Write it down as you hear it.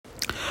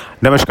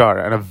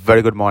Namaskar and a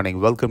very good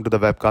morning. Welcome to the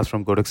webcast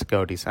from Kotak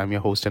Securities. I'm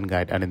your host and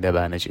guide, Anindya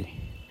Bannerjee.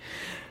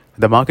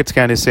 The market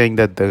scan is saying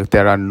that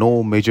there are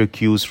no major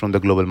cues from the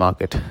global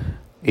market.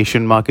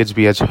 Asian markets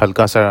भी आज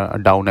हल्का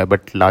सा down है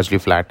but largely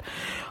flat.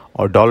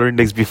 और dollar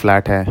index भी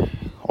flat है.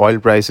 Oil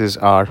prices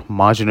are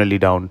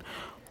marginally down.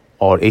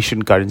 और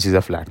Asian currencies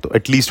are flat. तो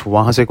at least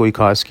वहाँ से कोई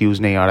खास cues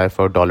नहीं आ रहा है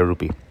for dollar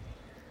rupee.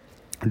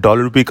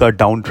 Dollar rupee का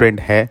डाउन ट्रेंड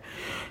है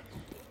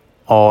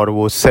और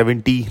वो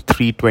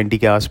 73.20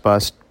 के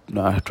आसपास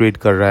ट्रेड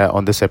कर रहा है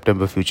on the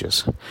September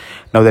futures.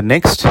 Now the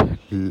next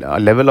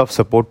level of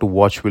support to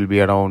watch will be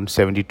around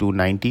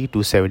 72.90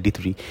 to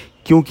 73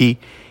 क्योंकि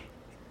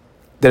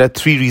there are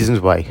three reasons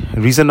why.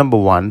 Reason number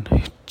one,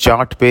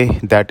 chart पे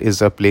that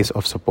is a place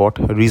of support.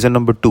 Reason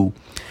number two,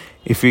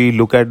 if we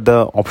look at the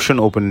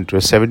option open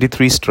interest,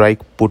 73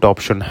 strike put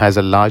option has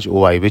a large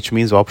OI, which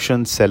means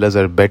option sellers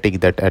are betting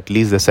that at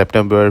least the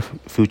September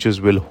futures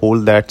will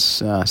hold that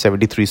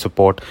 73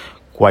 support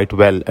quite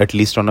well, at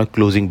least on a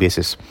closing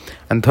basis.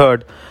 And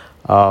third,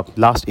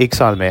 last एक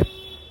साल में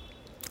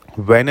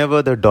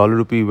whenever the dollar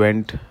rupee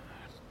went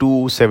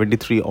to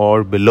 73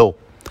 or below,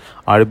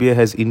 RBI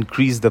has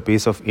increased the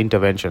pace of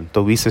intervention.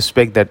 So we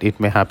suspect that it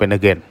may happen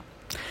again.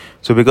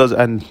 So because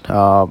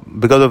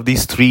of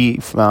these three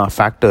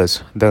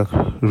factors, the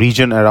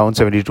region around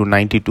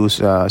 72.90 to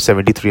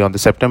 73 on the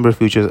September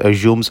futures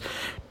assumes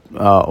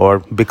or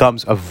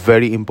becomes a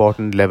very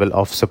important level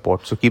of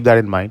support. So keep that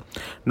in mind.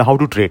 Now, how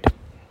to trade?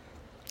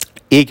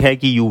 एक है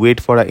कि you wait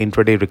for an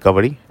intraday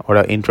recovery or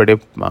an intraday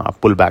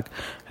pullback.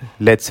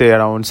 Let's say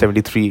around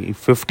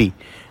 73.50.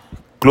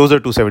 Closer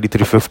to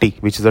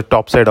 73.50, which is the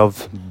top side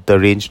of the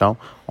range now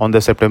on the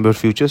September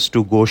futures,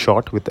 to go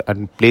short with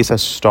and place a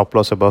stop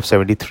loss above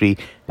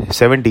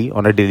 73.70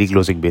 on a daily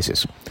closing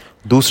basis.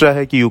 दूसरा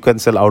है कि you can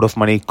sell out of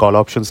money call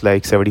options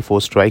like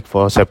 74 strike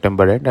for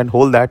September end and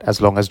hold that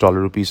as long as dollar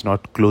rupee is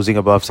not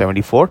closing above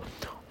 74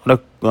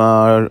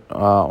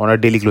 on a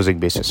daily closing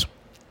basis.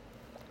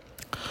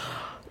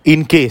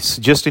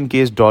 Just in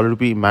case dollar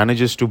rupee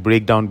manages to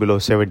break down below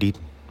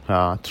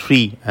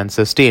 73 and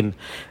sustain,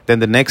 then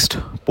the next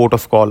port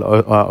of call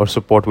or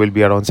support will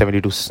be around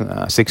 70 to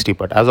 60.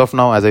 But as of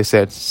now, as I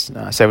said,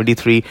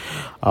 73,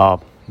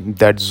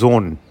 that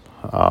zone,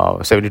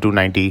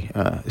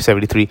 72.90,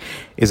 73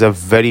 is a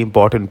very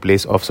important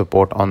place of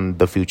support on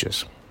the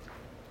futures.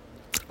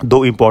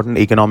 Though important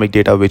economic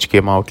data which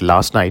came out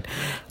last night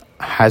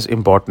has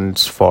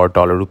importance for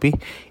dollar rupee.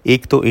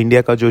 एक तो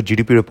India का जो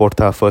GDP report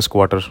था first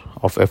quarter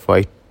of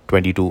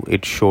FY22,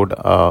 it showed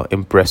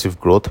impressive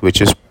growth,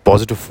 which is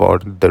positive for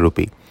the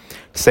rupee.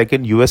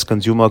 Second, US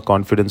consumer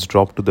confidence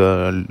dropped to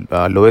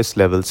the lowest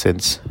level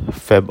since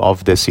Feb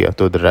of this year.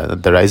 So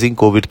the rising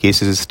COVID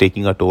cases is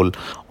taking a toll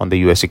on the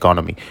US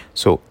economy.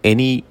 So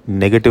any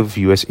negative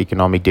US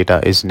economic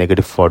data is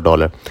negative for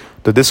dollar.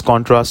 So this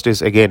contrast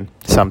is again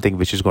something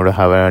which is going to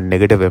have a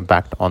negative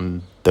impact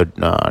on the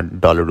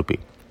dollar rupee.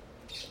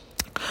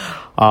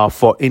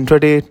 For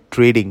intraday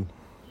trading,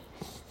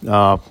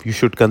 you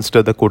should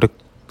consider the Kotak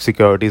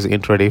Securities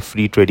intraday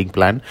free trading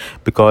plan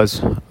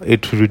because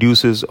it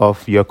reduces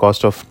of your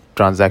cost of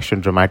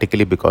transaction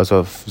dramatically because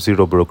of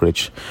zero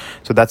brokerage.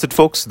 So that's it,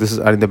 folks. This is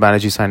Anindya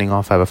Bannerjee signing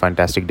off. Have a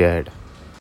fantastic day ahead.